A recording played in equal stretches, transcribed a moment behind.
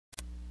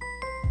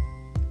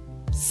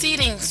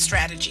Seating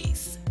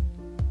strategies.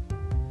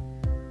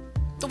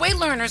 The way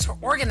learners are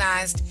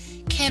organized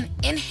can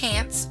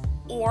enhance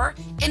or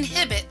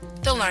inhibit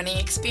the learning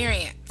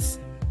experience.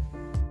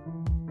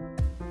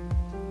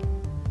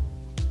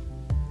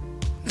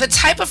 The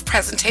type of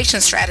presentation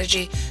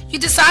strategy you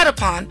decide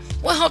upon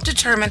will help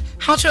determine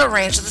how to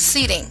arrange the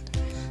seating.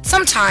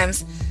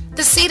 Sometimes,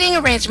 the seating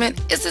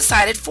arrangement is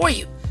decided for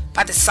you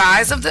by the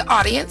size of the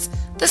audience,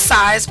 the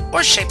size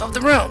or shape of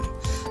the room.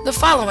 The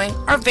following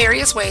are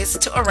various ways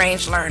to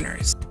arrange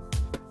learners.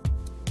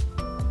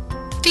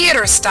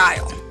 Theater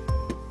style.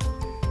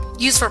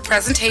 Used for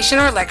presentation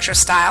or lecture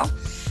style,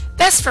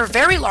 best for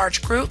very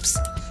large groups,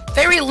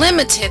 very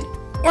limited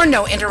or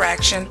no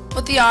interaction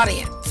with the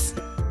audience.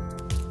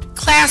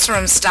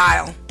 Classroom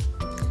style.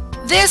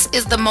 This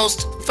is the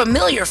most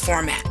familiar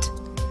format.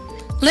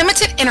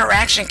 Limited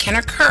interaction can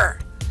occur,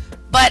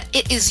 but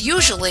it is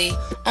usually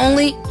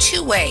only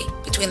two-way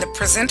between the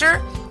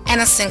presenter and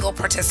a single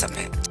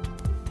participant.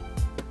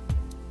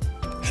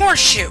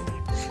 Horseshoe.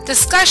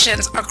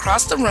 Discussions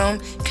across the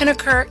room can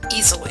occur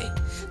easily.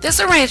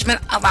 This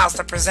arrangement allows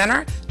the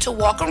presenter to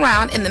walk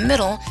around in the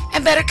middle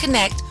and better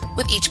connect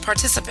with each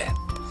participant.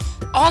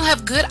 All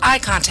have good eye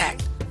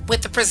contact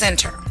with the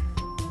presenter.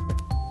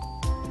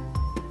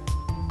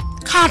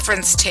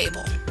 Conference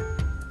table.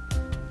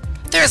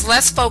 There is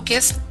less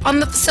focus on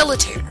the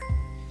facilitator.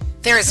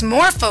 There is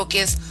more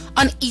focus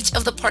on each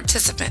of the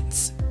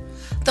participants.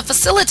 The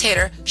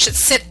facilitator should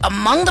sit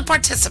among the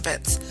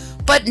participants,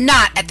 but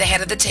not at the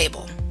head of the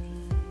table.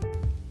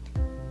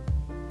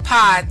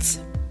 Pods.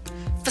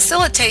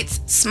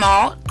 Facilitates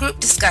small group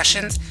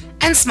discussions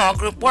and small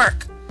group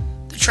work.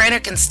 The trainer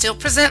can still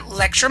present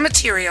lecture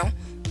material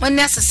when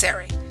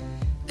necessary.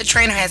 The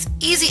trainer has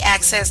easy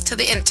access to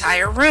the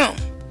entire room.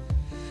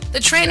 The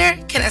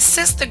trainer can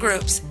assist the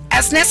groups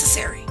as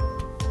necessary.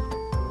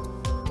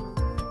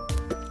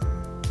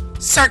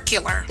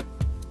 Circular.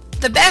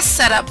 The best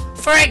setup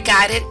for a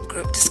guided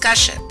group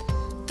discussion.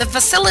 The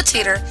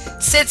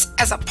facilitator sits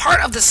as a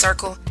part of the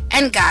circle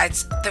and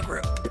guides the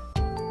group.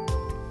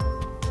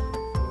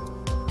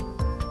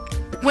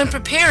 When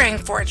preparing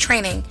for a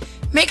training,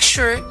 make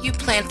sure you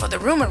plan for the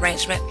room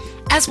arrangement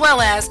as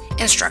well as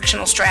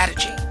instructional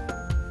strategy.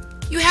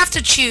 You have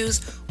to choose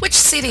which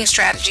seating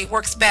strategy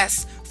works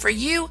best for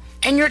you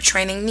and your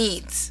training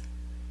needs.